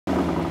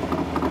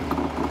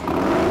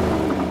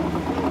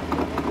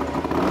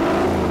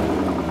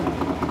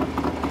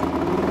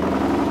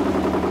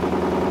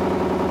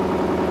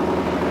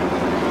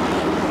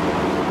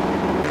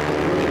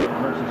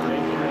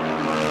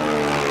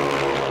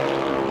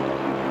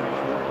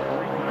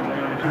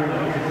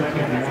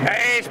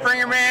Hey,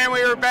 Springer man,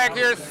 we were back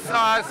here at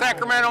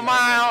Sacramento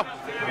Mile,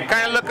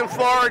 kind of looking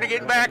forward to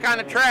getting back on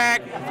the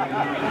track.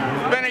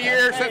 It's been a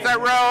year since I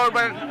rode,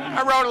 but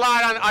I rode a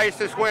lot on ice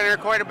this winter,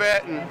 quite a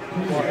bit. And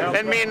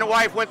then me and the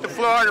wife went to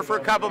Florida for a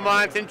couple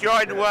months,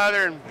 enjoyed the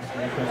weather. And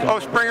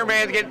Springer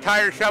man's getting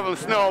tired of shoveling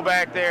snow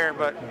back there,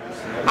 but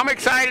I'm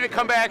excited to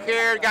come back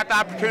here. Got the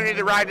opportunity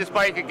to ride this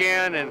bike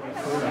again, and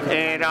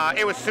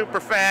it was super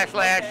fast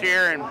last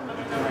year, and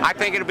I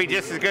think it'll be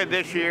just as good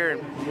this year.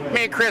 And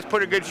me and Chris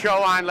put a good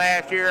show on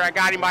last year. I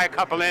got him by a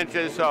couple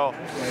inches, so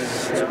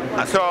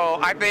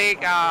I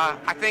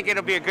think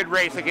it'll be a good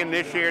race again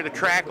this year. The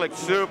track looks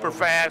super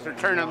fast. They're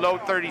turning low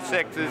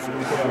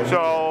 36s,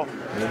 so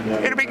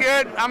it'll be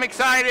good. I'm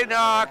excited.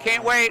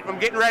 Can't wait. I'm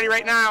getting ready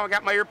right now. I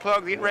got my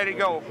earplugs, getting ready to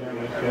go.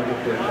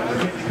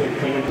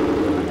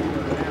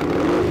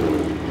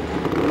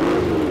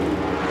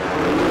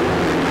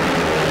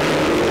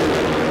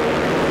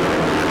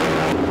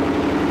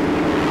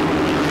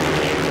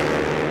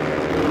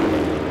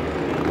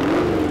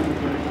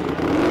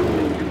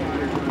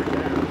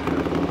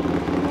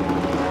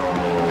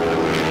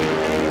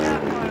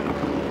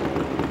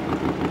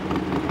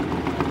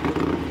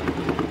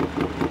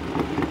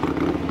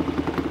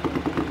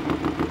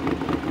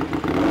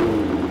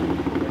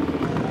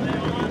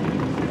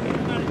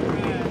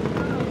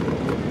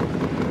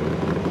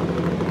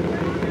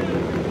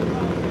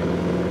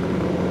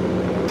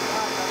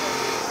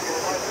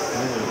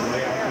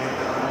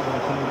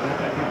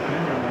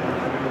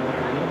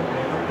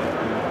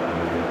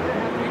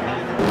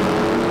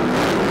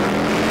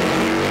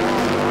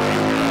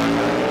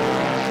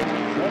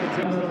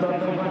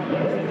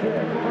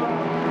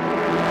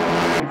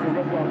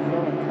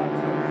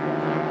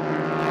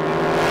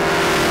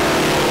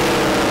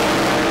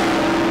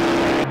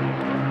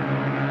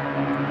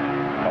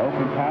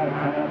 Open paddock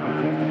coming up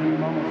in 50.